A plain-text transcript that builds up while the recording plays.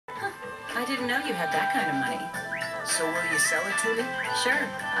I didn't know you had that kind of money. So will you sell it to me? Sure,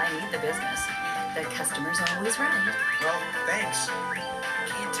 I need the business. The customer's always right. Well, thanks.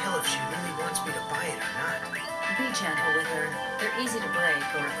 Can't tell if she really wants me to buy it or not. Be gentle with her. They're easy to break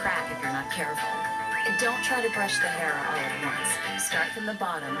or crack if you're not careful. Don't try to brush the hair all at once. Start from the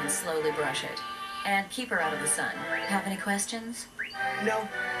bottom and slowly brush it. And keep her out of the sun. Have any questions? No.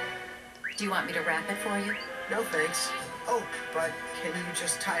 Do you want me to wrap it for you? No, thanks. Oh, but can you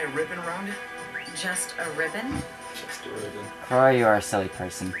just tie a ribbon around it? Just a ribbon? Just a ribbon. Croy, you are a silly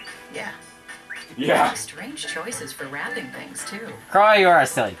person. Yeah. Yeah. Strange choices for wrapping things, too. Croy, you are a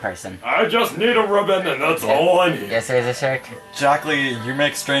silly person. I just need a ribbon and that's all I need. Yes, Razor Shark? Jack Lee, you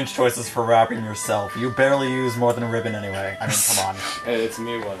make strange choices for wrapping yourself. You barely use more than a ribbon anyway. I mean, come on. Hey, it's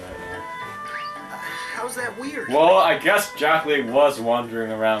me one right now. How's that weird? Well, I guess Jack Lee was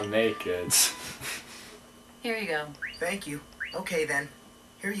wandering around naked. Here you go. Thank you. Okay, then.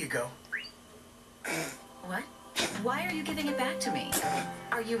 Here you go. What? Why are you giving it back to me?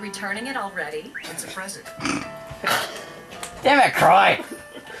 Are you returning it already? It's a present. Damn it, Croy!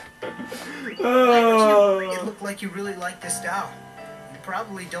 It looked like you really like this doll. You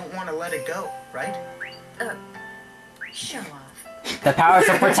probably don't want to let it go, right? Show off. The powers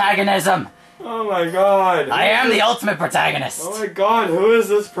of protagonism! Oh my god. I am the ultimate protagonist! Oh my god, who is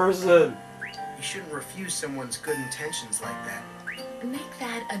this person? You shouldn't refuse someone's good intentions like that. Make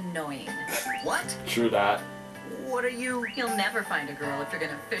that annoying. What? True that. What are you... You'll never find a girl if you're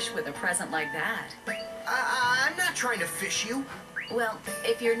gonna fish with a present like that. I'm not trying to fish you. Well,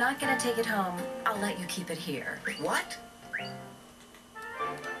 if you're not gonna take it home, I'll let you keep it here. What?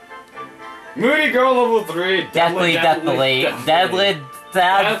 Moody Girl level 3. Deathly, deathly, deadly,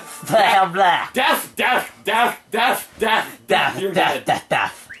 death, blah, blah. Death, death, death, death, death, Death, You're death, dead. death,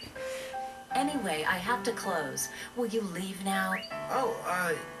 death. Anyway, I have to close. Will you leave now?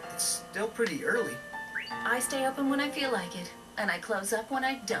 Oh, it's still pretty early. I stay open when I feel like it, and I close up when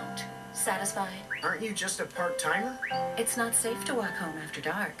I don't. Satisfied? Aren't you just a part-timer? It's not safe to walk home after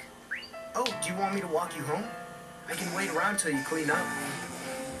dark. Oh, do you want me to walk you home? I can wait around till you clean up.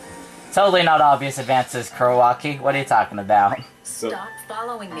 Totally not obvious advances, Krowaki. What are you talking about? Stop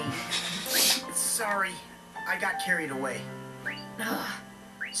following me. Sorry, I got carried away. Ugh,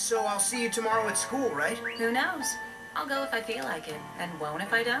 So I'll see you tomorrow at school, right? who knows? I'll go if I feel like it, and won't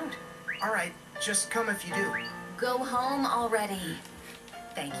if I don't. All right, just come if you do. Go home already.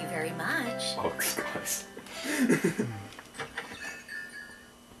 Thank you very much. Oh, guys.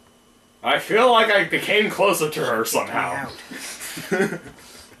 I feel like I became closer to her somehow. Out.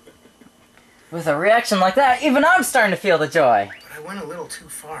 With a reaction like that, even I'm starting to feel the joy. But I went a little too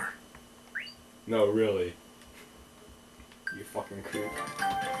far. No, really. You fucking creep.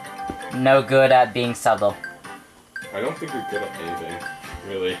 No good at being subtle. I don't think you're good at anything,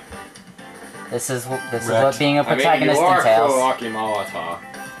 really. This is what being a protagonist I mean, you entails. are Kurowaki Mawata.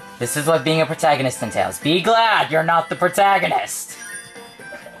 This is what being a protagonist entails. Be glad you're not the protagonist.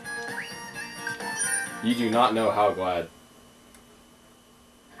 You do not know how glad.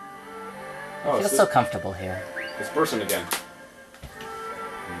 I Oh, feel it's so comfortable here. this person again.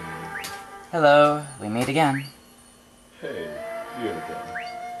 Hello, we meet again. Hey, you again.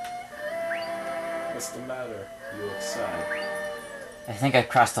 What's the matter? You look sad. I think I've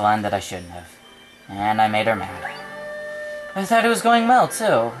crossed a line that I shouldn't have. And I made her mad. I thought it was going well,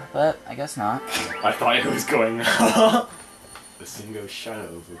 too, but I guess not. I thought it was going. The single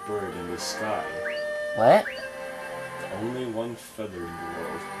shadow of a bird in the sky. What? Only one feather in the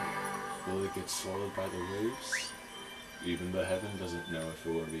world. Will it get swallowed by the waves? Even the heaven doesn't know if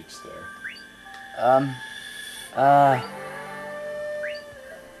it will reach there.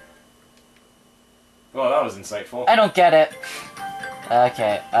 Well, that was insightful. I don't get it.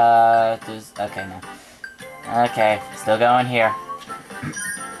 Okay, okay, no. Okay, still going here.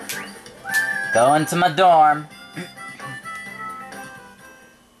 Going to my dorm.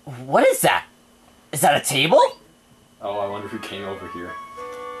 What is that? Is that a table? Oh, I wonder who came over here.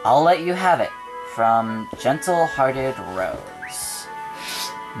 I'll let you have it. From Gentle-Hearted Rose.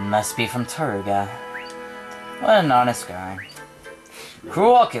 Must be from Taruga. What an honest guy.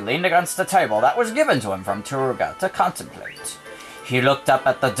 Kuroki leaned against the table that was given to him from Taruga to contemplate. He looked up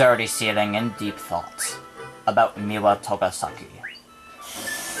at the dirty ceiling in deep thought about Miwa Togasaki.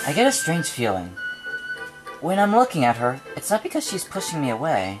 I get a strange feeling. When I'm looking at her, it's not because she's pushing me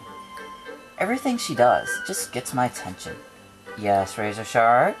away. Everything she does just gets my attention. Yes, Razor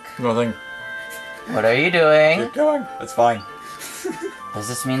Shark? Nothing. What are you doing? Keep going. It's fine. Does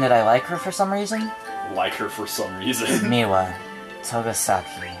this mean that I like her for some reason? Like her for some reason. Miwa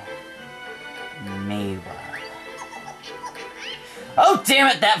Togasaki. Miwa. Oh, damn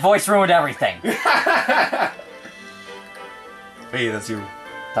it, that voice ruined everything. Hey, that's you.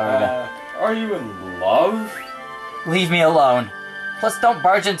 Taruga. Are you in love? Leave me alone. Plus, don't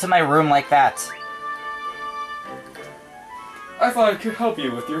barge into my room like that. I thought I could help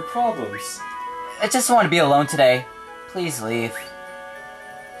you with your problems. I just want to be alone today. Please leave.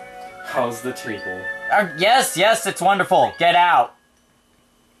 How's the table? Yes, it's wonderful. Get out.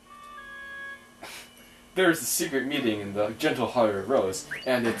 There's a secret meeting in the Gentle-Hearted Rose,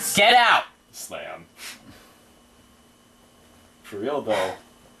 and it's... Get out! Slam. For real, though.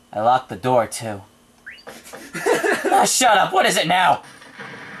 I locked the door, too. Shut up. What is it now?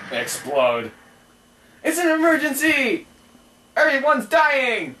 Explode. It's an emergency! Everyone's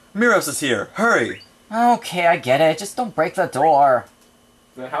dying! Miros is here. Hurry. Okay, I get it. Just don't break the door.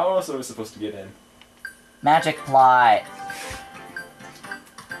 Then how else are we supposed to get in? Magic plot.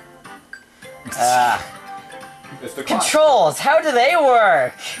 It's the clock. Controls, how do they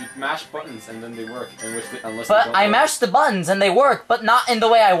work? You mash buttons and then they work, unless But they don't I work. mashed the buttons and they work, but not in the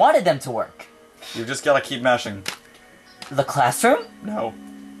way I wanted them to work. You just gotta keep mashing. The classroom? No.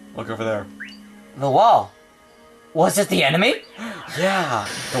 Look over there. The wall. Was it the enemy? Yeah,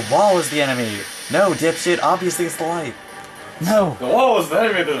 the wall is the enemy. No, dipshit, obviously it's the light. No. The wall was the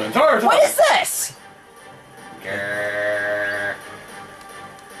enemy the entire time! What is this? Grrr.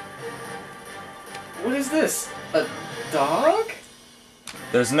 What is this? A dog?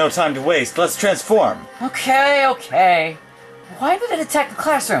 There's no time to waste. Let's transform. Okay. Why did it attack the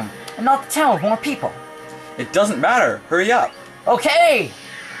classroom and not the town with more people? It doesn't matter. Hurry up. Okay!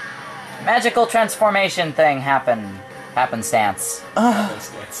 Magical transformation thing happenstance.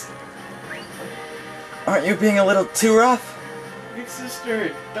 Happenstance. Aren't you being a little too rough? Big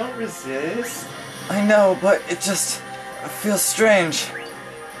sister, don't resist. I know, but it just feels strange.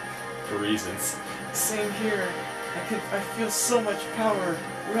 For reasons. Same here. I feel so much power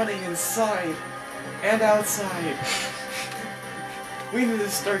running inside and outside. We need to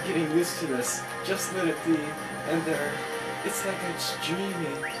start getting used to this. Just let it be. And there, it's like it's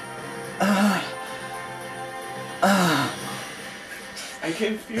dreaming. I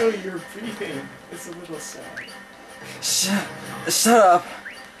can feel your breathing. It's a little sad. Shut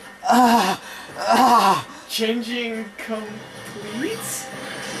up. Changing complete?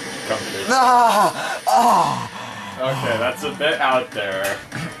 Okay, that's a bit out there.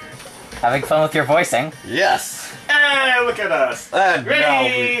 Having fun with your voicing. Yes. Hey, look at us! And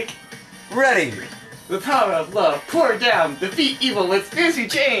Ready! Ready. The power of love, pour down, defeat evil with fancy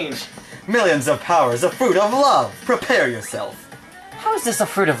change! Millions of powers, a fruit of love. Prepare yourself. How is this a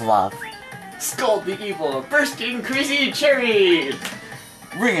fruit of love? Scold the evil, bursting crazy cherry!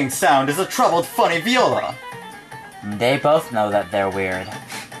 Ringing sound is a troubled, funny viola. They both know that they're weird.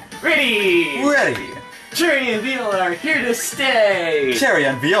 Ready! Ready. Cherry and viola are here to stay! Cherry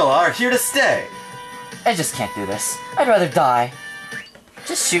and viola are here to stay. I just can't do this. I'd rather die.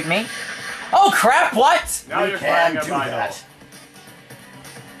 Just shoot me. Oh crap, what? Now We you're can flying a do vinyl. that.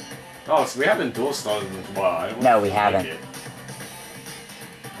 Oh, so we haven't dual started in a while. I wonder No, if we we'll haven't. make it.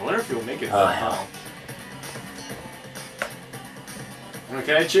 I wonder if we'll make it Oh, that hell. time.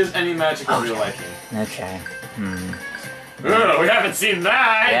 Okay, choose any magic of your liking. Okay. Ugh, we haven't seen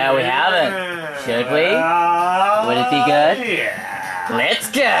that! Yeah, we haven't. Should we? Would it be good? Yeah. Let's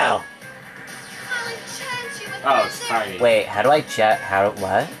go! Oh, it's tiny. Wait, how do I check?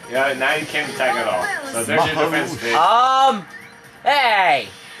 What? Yeah, now you can't attack at all. So there's your defense phase. Hey!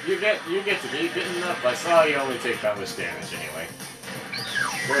 You get to be bitten up. I saw you only take that much damage anyway.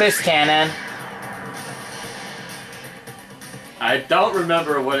 Boost cannon. I don't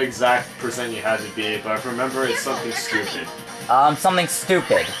remember what exact percent you had to be, but I remember it's something stupid. Something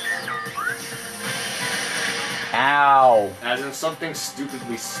stupid. Ow. As in something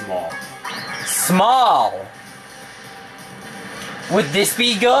stupidly small. Small! Would this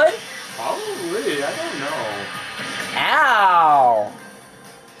be good? Probably, I don't know. Ow!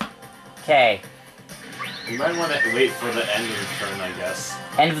 Okay. You might want to wait for the end of the turn, I guess.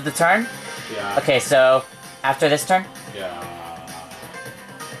 End of the turn? Yeah. Okay, so after this turn? Yeah.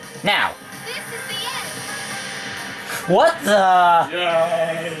 Now! What the?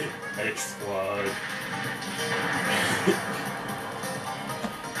 Yay! Explode.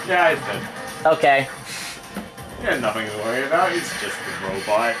 Yeah, it's dead. Okay. You got nothing to worry about, it's just a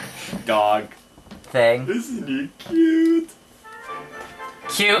robot. Dog. Thing. Isn't he cute?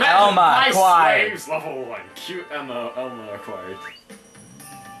 Cute Elma acquired. Slaves level 1. Cute Elma acquired.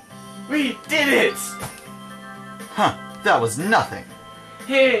 We did it! Huh, that was nothing.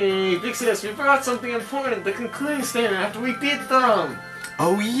 Hey, Big Sis, we forgot something important. The concluding statement after we beat them.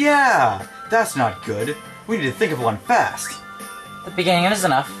 Oh yeah, that's not good. We need to think of one fast. The beginning is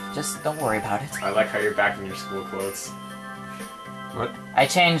enough. Just don't worry about it. I like how you're back in your school clothes. What? I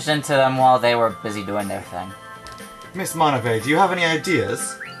changed into them while they were busy doing their thing. Miss Monove, do you have any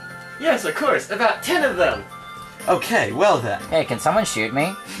ideas? Yes, of course. About 10 of them. Okay, well then. Hey, can someone shoot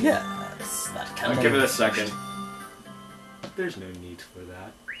me? Yes, that kind Give it a second. There's no need for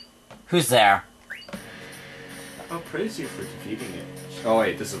that. Who's there? I'll praise you for defeating it. Oh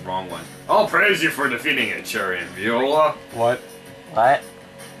wait, this is the wrong one. I'll praise you for defeating it, Cherry and Viola. What? What?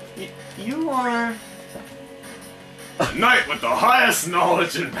 You are... a knight with the highest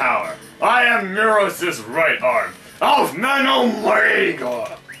knowledge and power. I am Miros' right arm. Alfman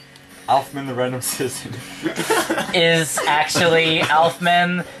Omega! Alfman the Random Citizen. Is actually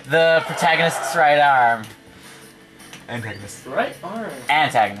Alfman the protagonist's right arm. Antagonist. Right arm.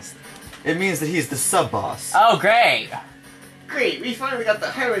 Antagonist. It means that he's the sub-boss. Oh, great! Great, we finally got the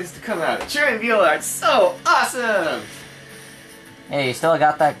highways to come out. Cherry and Viola are so awesome! Hey, you still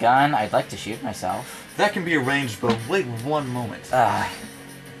got that gun? I'd like to shoot myself. That can be arranged, but wait one moment.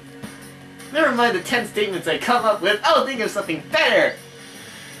 Never mind the 10 statements I come up with, I'll think of something better!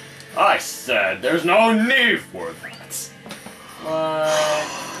 I said there's no need for that.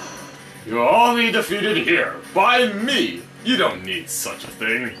 What? You're only defeated here, by me. You don't need such a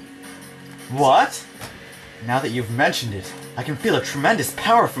thing. What? Now that you've mentioned it, I can feel a tremendous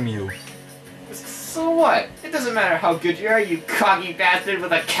power from you. So what? It doesn't matter how good you are, you cocky bastard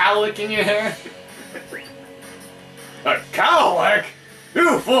with a cowlick in your hair. A cowlick?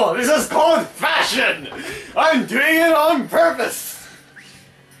 You fool, this is called fashion! I'm doing it on purpose!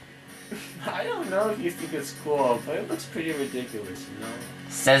 I don't know if you think it's cool, but it looks pretty ridiculous, you know?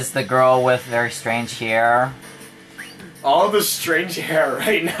 Says the girl with very strange hair. All the strange hair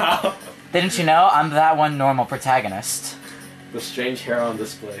right now. Didn't you know I'm that one normal protagonist? The strange hair on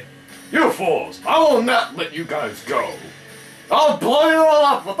display. You fools! I will not let you guys go! I'll blow you all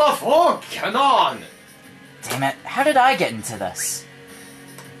up with a full cannon! Damn it, how did I get into this?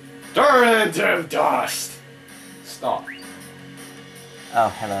 Turn into dust! Stop. Oh,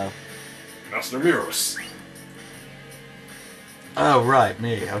 hello. Master Miros. Oh, right,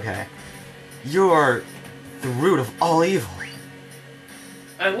 me, okay. You're the root of all evil.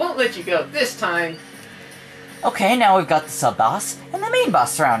 I won't let you go this time. Okay, now we've got the sub-boss and the main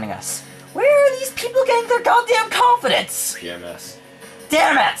boss surrounding us. Where are these people getting their goddamn confidence? PMS.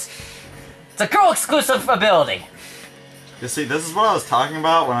 Damn it! It's a girl-exclusive ability. You see, this is what I was talking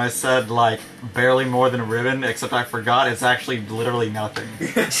about when I said, like, barely more than a ribbon, except I forgot it's actually literally nothing.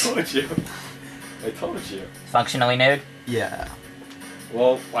 I told you. I told you. Functionally nude? Yeah.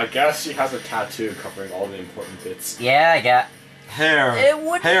 Well, I guess she has a tattoo covering all the important bits. Yeah, I get. Hair. It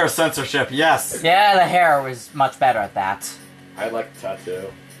would- Hair censorship, yes! Yeah, the hair was much better at that. I like the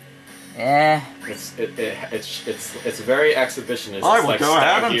tattoo. Eh. It's very exhibitionist. I It's will like go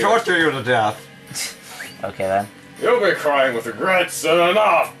ahead stab and here. torture you to death. Okay then. You'll be crying with regret soon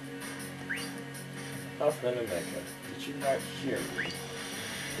enough! Huffman and Mecca, did you not hear me?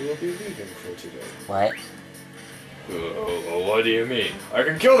 We will be leaving for today. What? What do you mean? I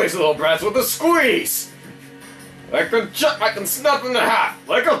can kill these little brats with a squeeze! I can snap them in half,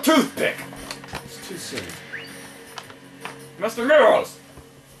 like a toothpick! It's too soon. Master Miros!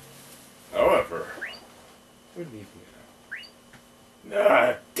 However, we're leaving now.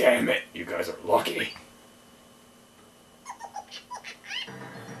 Ah, damn it, you guys are lucky.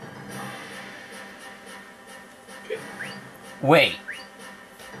 Wait.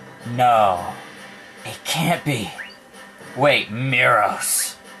 No. It can't be. Wait,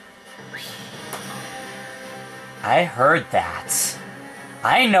 Miros. I heard that.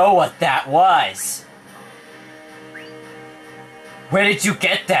 I know what that was. Where did you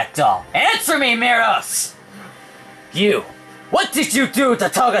get that doll? Answer me, Miros! You. What did you do to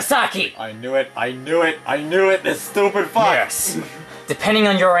Togasaki? I knew it, I knew it, I knew it, this stupid fuck! Yes. Depending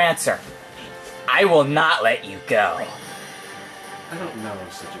on your answer, I will not let you go. I don't know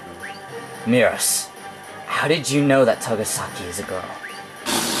such a girl. Miros, how did you know that Togasaki is a girl?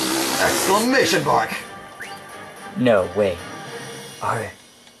 Exclamation mark! No, wait. Are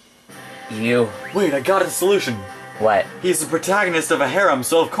you... Wait, I got a solution. What? He's the protagonist of a harem,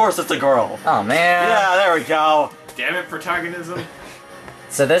 so of course it's a girl. Oh, man. Yeah, there we go. Damn it, protagonism.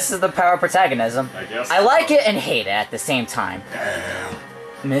 So this is the power of protagonism. I guess. I like it and hate it at the same time. Damn.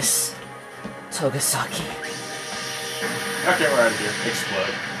 Miss Togasaki. Okay, we're out of here.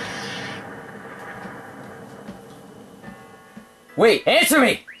 Explode. Wait, answer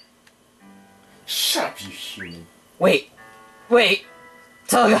me! Shut up, you human. Wait,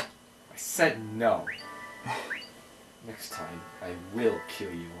 Toga. I said no. Next time, I will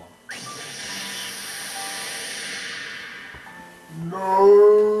kill you all.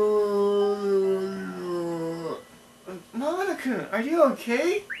 No. Monica, are you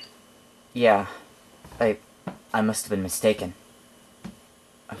okay? Yeah. I must have been mistaken.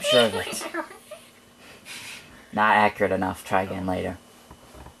 I'm sure of it. Not accurate enough. Try again later.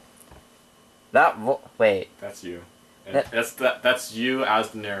 Wait. That's you. And That- that's you as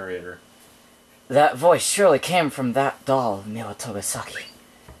the narrator. That voice surely came from that doll of Miwa Togasaki.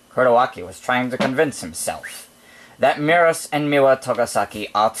 Kurowaki was trying to convince himself that Miros and Miwa Togasaki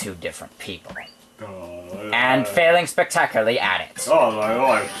are two different people. And failing spectacularly at it. Oh my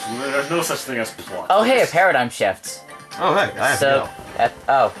lord, there's no such thing as plot. Oh hey, a paradigm shift. Oh, hey, I have to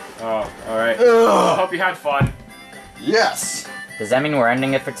Oh. Oh, alright. Ugh. Hope you had fun. go. Yes. Does that mean we're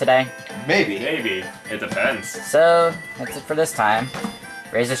ending it for today? Maybe. Maybe. It depends. So, that's it for this time.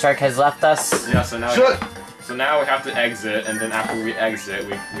 Razor Shark has left us. Yeah, so now Shut. so now we have to exit, and then after we exit,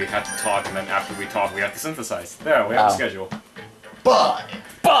 we have to talk, and then after we talk, we have to synthesize. There, we have a Oh. schedule. Bye.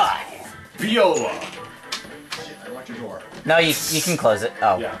 Bye! Viola! Shit, I locked your door. No, you can close it.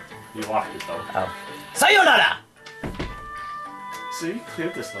 Oh. Yeah, you locked it though. Oh. Sayonara! So you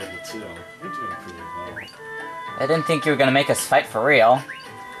cleared this level too. You're doing pretty well. I didn't think you were gonna make us fight for real.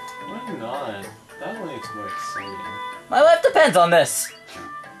 Why not? That way it's more exciting. My life depends on this.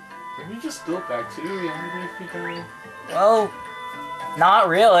 Can we just go back to reality if we go? Well, not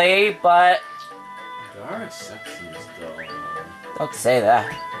really, but There are exceptions though. don't say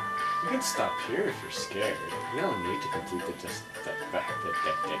that. You can stop here if you're scared. You don't need to complete the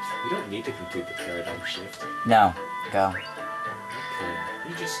you don't need to complete the paradigm shift. No, go. Okay,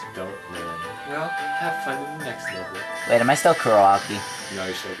 you just don't learn. Well, have fun in the next level. Wait, am I still Kurowaki? No,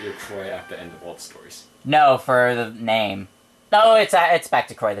 you're Croy at the end of all the stories. No, for the name. No, it's back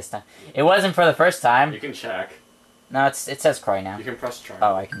to Croy this time. It wasn't for the first time. You can check. No, it says Croy now. You can press try.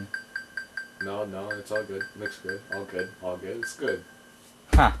 Oh, I can. No, it's all good. Looks good. All good. It's good.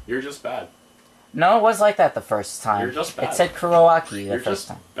 Huh. You're just bad. No, it was like that the first time. You're just bad. It said Kurowaki the You're first just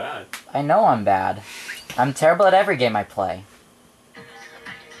time. bad. I know I'm bad. I'm terrible at every game I play.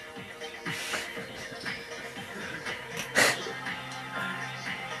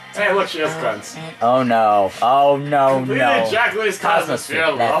 Hey, look, she has guns. Oh no. Oh no, Completed no. Jacqueline's Cosmosphere,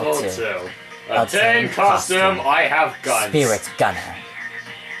 Cosmosphere level level 2. 2. Obtain costume, I have guns. Spirit Gunner.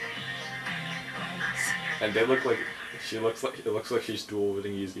 And they look like it looks like she's dual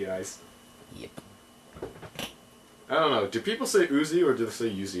wielding Uzi eyes. Yep. I don't know. Do people say Uzi or do they say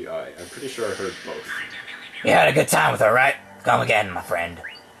Uzi eye? I'm pretty sure I heard both. You had a good time with her, right? Come again, my friend.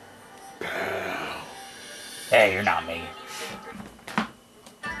 Hey, you're not me.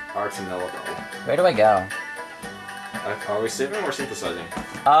 Tonelico. Where do I go? Are we saving or synthesizing?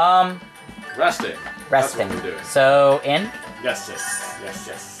 Resting. Resting. That's what we're doing. So, in? Yes.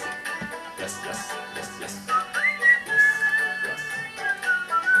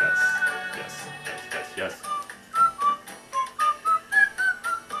 Yes.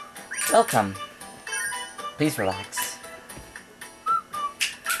 Welcome. Please relax.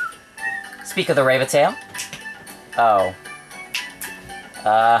 Speak of the Raven-tail? Oh.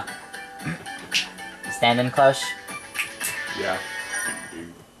 Stand in close. Yeah.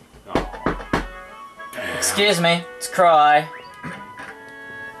 Excuse me, it's Croy.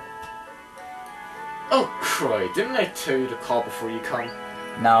 Oh, Croy, didn't I tell you to call before you come?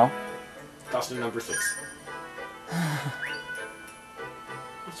 No. Costume number 6.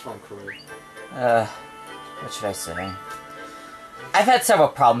 What's wrong, Croy? What should I say? I've had several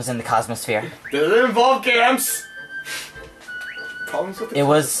problems in the Cosmosphere. Did it involve camps? Problems with the It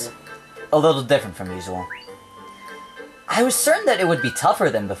was Cosmosphere? a little different from usual. I was certain that it would be tougher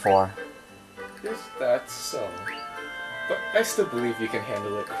than before. Is that so? But I still believe you can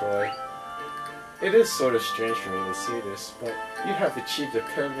handle it, Croy. It is sort of strange for me to see this, but you have achieved a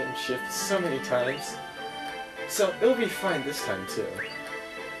permanent shift so many times. So it'll be fine this time too.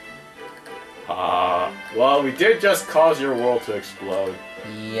 Well, we did just cause your world to explode.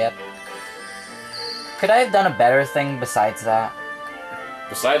 Yep. Could I have done a better thing besides that?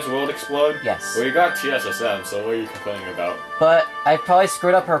 Besides world explode? Yes. Well, you got TSSM, so what are you complaining about? But I probably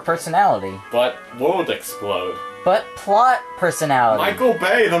screwed up her personality. But world explode. But plot personality. Michael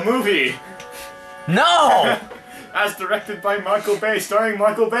Bay, the movie! No! As directed by Michael Bay, starring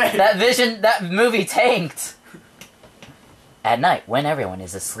Michael Bay! That movie tanked! At night, when everyone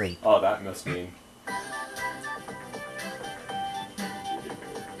is asleep. Oh, that must mean.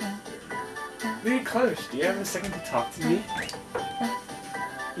 Lady Close, do you have a second to talk to me?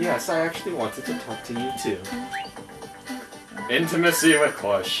 Yes, I actually wanted to talk to you too. Intimacy with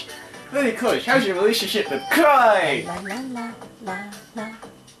Clush. Lady Clush, how's your relationship with Cry? La la la la la.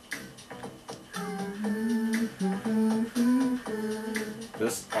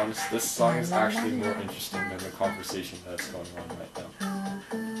 this song is actually more interesting than the conversation that's going on right now.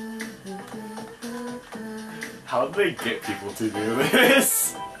 How do they get people to do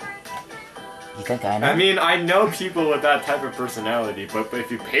this? You think I know? I mean, I know people with that type of personality, but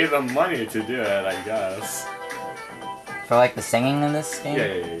if you pay them money to do it, I guess. For like the singing in this game?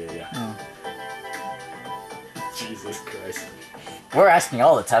 Yeah. Jesus Christ. We're asking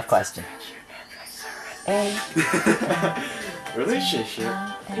all the tough questions. Hey. Relationship?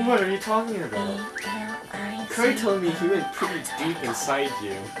 What are you talking about? Kai told me he went pretty deep inside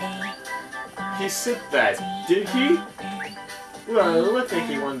you. He said that, did he? Well, it looked like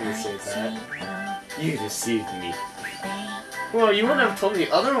he wanted to say that. You deceived me. Well, you wouldn't have told me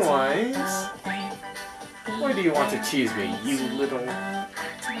otherwise. Why do you want to tease me, you little...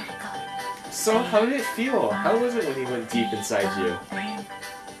 So, how did it feel? How was it when he went deep inside you?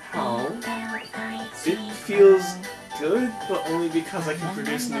 How? It feels good, but only because I can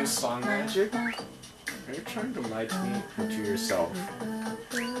produce new song magic? Are you trying to lie to me or to yourself?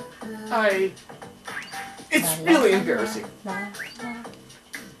 It's really embarrassing.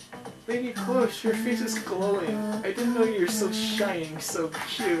 Lady Close, your face is glowing. I didn't know you were so shining, so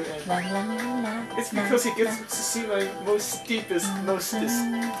cute, and... It's because he gets to see my mostest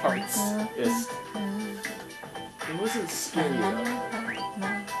parts. It wasn't scary though.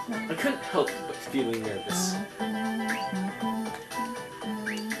 I couldn't help but feeling nervous.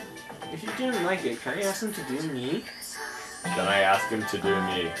 If you didn't like it, can I ask him to do me? Can I ask him to do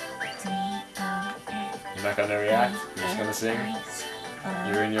me? You're not gonna react? You're just gonna sing?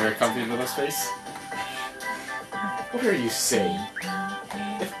 You're in your comfy little space? What are you saying?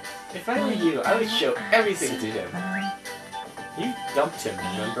 If I were you, I would show everything to him. You dumped him,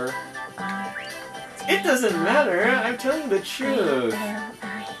 remember? It doesn't matter, I'm telling the truth.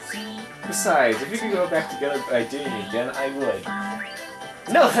 Besides, if we could go back together by doing it again, I would.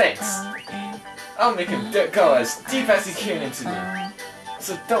 No thanks! I'll make him go as deep as he can into me.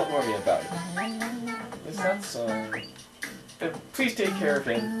 So don't worry about it. Is that so? Then please take care of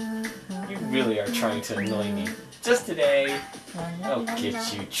him. You really are trying to annoy me. Just today. I'll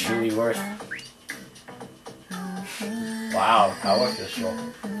get you, truly worth. Wow, how official.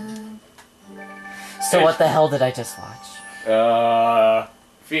 So what the hell did I just watch?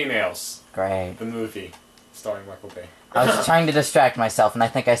 Females. Great. The movie. Starring Michael Bay. I was trying to distract myself, and I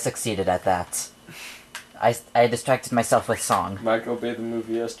think I succeeded at that. I distracted myself with song. Michael Bay the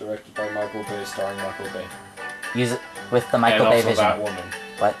movie is directed by Michael Bay, starring Michael Bay. Use it with the Michael Bay vision. And also that woman.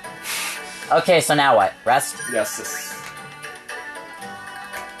 What? Okay, so now what? Rest? Yes, sis.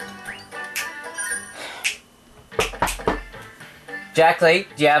 Jack Lee,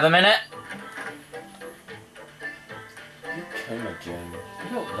 do you have a minute? You came again. You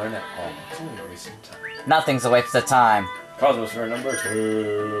don't learn at all. It's only a waste of time. Nothing's a waste of time. Cosmosphere number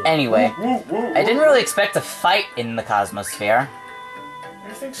 2. Anyway, Woo, woo, woo, I didn't woo. really expect to fight in the Cosmosphere.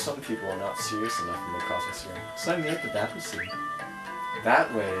 I think some people are not serious enough in the Cosmosphere. So I made the battle scene.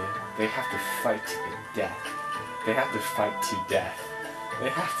 That way, they have to fight to the death. They have to fight to death. They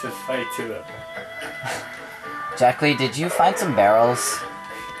have to fight to the... Jack Lee, did you find some barrels?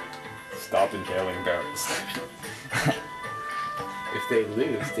 Stop inhaling barrels. If they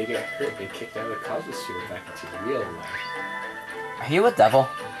lose, they get hurt and kicked out of the Cosmosphere back into real life. Are you a devil?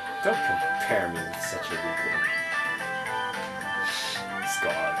 Don't compare me with such a weakling.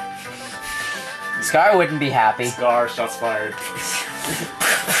 Scar. Scar wouldn't be happy. Scar, shots fired.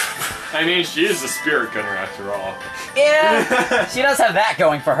 I mean, she is a spirit gunner after all. Yeah, she does have that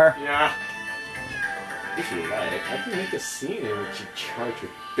going for her. Yeah. If you like, I can make a scene in which you charge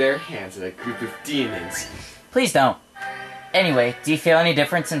with bare hands at a group of demons. Please don't. Anyway, do you feel any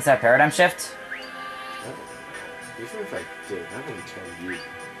different since that paradigm shift? Even if I did, I wouldn't tell you.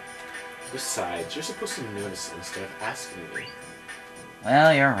 Besides, you're supposed to notice it instead of asking me.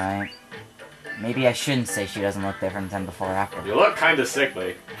 Well, you're right. Maybe I shouldn't say she doesn't look different than before or after. You look kinda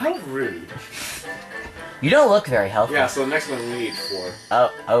sickly. How rude. You don't look very healthy. Yeah, so the next one we need 4.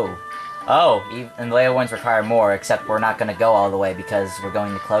 Oh, and the later ones require more, except we're not going to go all the way because we're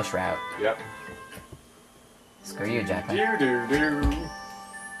going the close route. Yep. Screw you, Jacqueline. Do.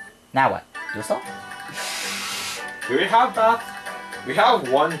 Now what? Do so? Do we have bath? We have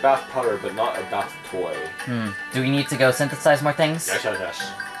one bath powder, but not a bath toy. Do we need to go synthesize more things? Yes.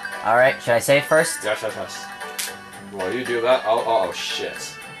 Alright, should I save first? Yes. While you do that, oh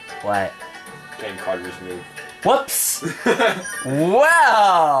shit. What? Game cartridge move. Whoops!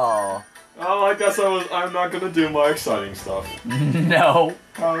 Well! Oh, I guess I'm not gonna do my exciting stuff. No.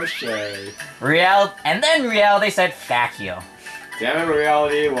 Oh, shit. And then reality said, "Fuck you." Damn it,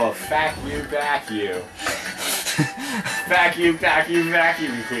 reality. Well, fuck you, back you. Vacuum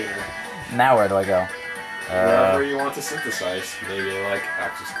cleaner. Now where do I go? Wherever you want to synthesize. Maybe like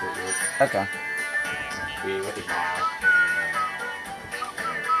Axis Courtyard. Okay. We with the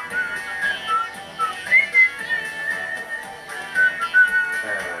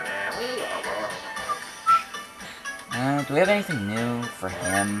Do we have anything new for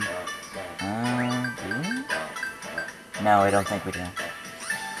him? Do we? No, I don't think we do.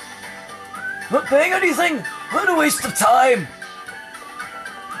 Not paying anything! What a waste of time!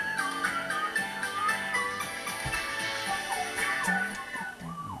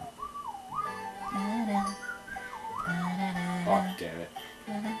 Oh, damn it.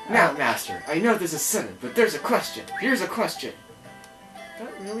 Now, Master, I know this is sudden, but there's a question. Here's a question.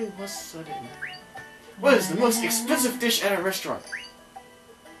 That really was sudden. What is the most expensive dish at a restaurant?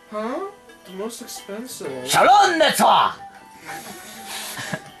 Huh? The most expensive? Shalom de toi!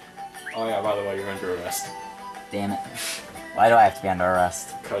 Oh yeah, by the way, you're under arrest. Damn it. Why do I have to be under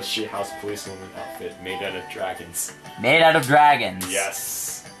arrest? Because she has a policewoman outfit made out of dragons. Made out of dragons?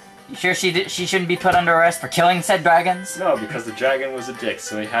 Yes. You sure she shouldn't be put under arrest for killing said dragons? No, because the dragon was a dick,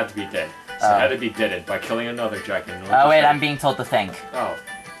 so he had to be dead. So he had to be deaded by killing another dragon. Oh wait, I'm being told to think. Oh.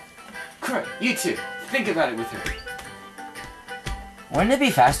 Correct, you too. Think about it with her. Wouldn't it be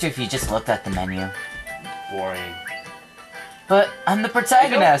faster if you just looked at the menu? Boring. But I'm the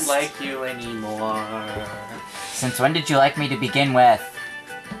protagonist! I don't like you anymore. Since when did you like me to begin with?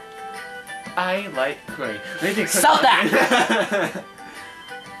 I like curry. Stop that!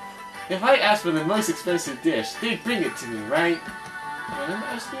 If I asked for the most expensive dish, they'd bring it to me, right? But I'm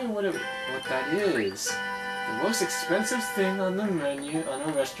asking what that is. The most expensive thing on the menu, on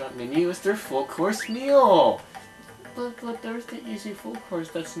a restaurant menu, is their full course meal. But there's the easy full course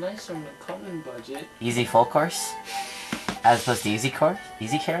that's nice on the common budget. Easy full course? As opposed to easy course?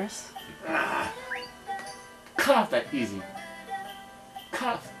 Easy course? Cut off that easy.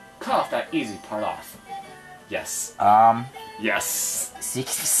 Cut off that easy part off. Yes. Yes.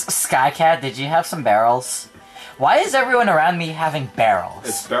 Skycat, did you have some barrels? Why is everyone around me having barrels?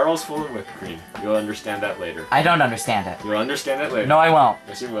 It's barrels full of whipped cream. You'll understand that later. I don't understand it. You'll understand it later. No, I won't.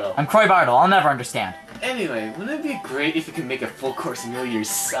 Yes, you will. I'm Croy Bartle. I'll never understand. Anyway, wouldn't it be great if you could make a full course meal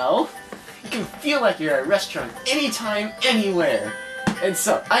yourself? You can feel like you're at a restaurant anytime, anywhere. And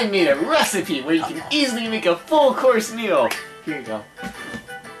so, I made a recipe where you can easily make a full course meal. Here you go.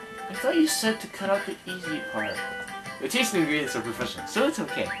 I thought you said to cut out the easy part. The taste and ingredients are professional, so it's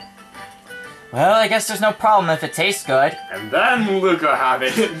okay. Well, I guess there's no problem if it tastes good. And then look what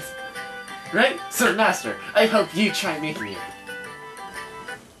happened. Right? So, Master, I hope you try making it.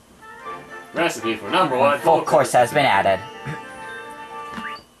 Recipe for number one. Full course has been added.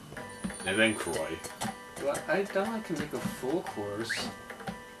 And then Croy. Well, I don't like to make a full course.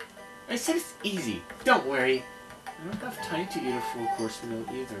 I said it's easy. Don't worry. I don't have time to eat a full course meal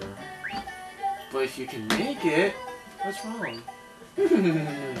either. But if you can make it, what's wrong?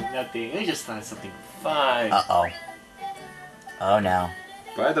 Nothing. I just thought of something fun. Uh-oh. Oh no.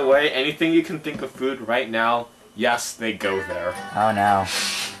 By the way, anything you can think of food right now, yes, they go there. Oh no.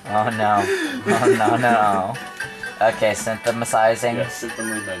 Oh no. Oh no, no. Okay, synthesizing. Yes,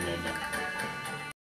 synthesizing.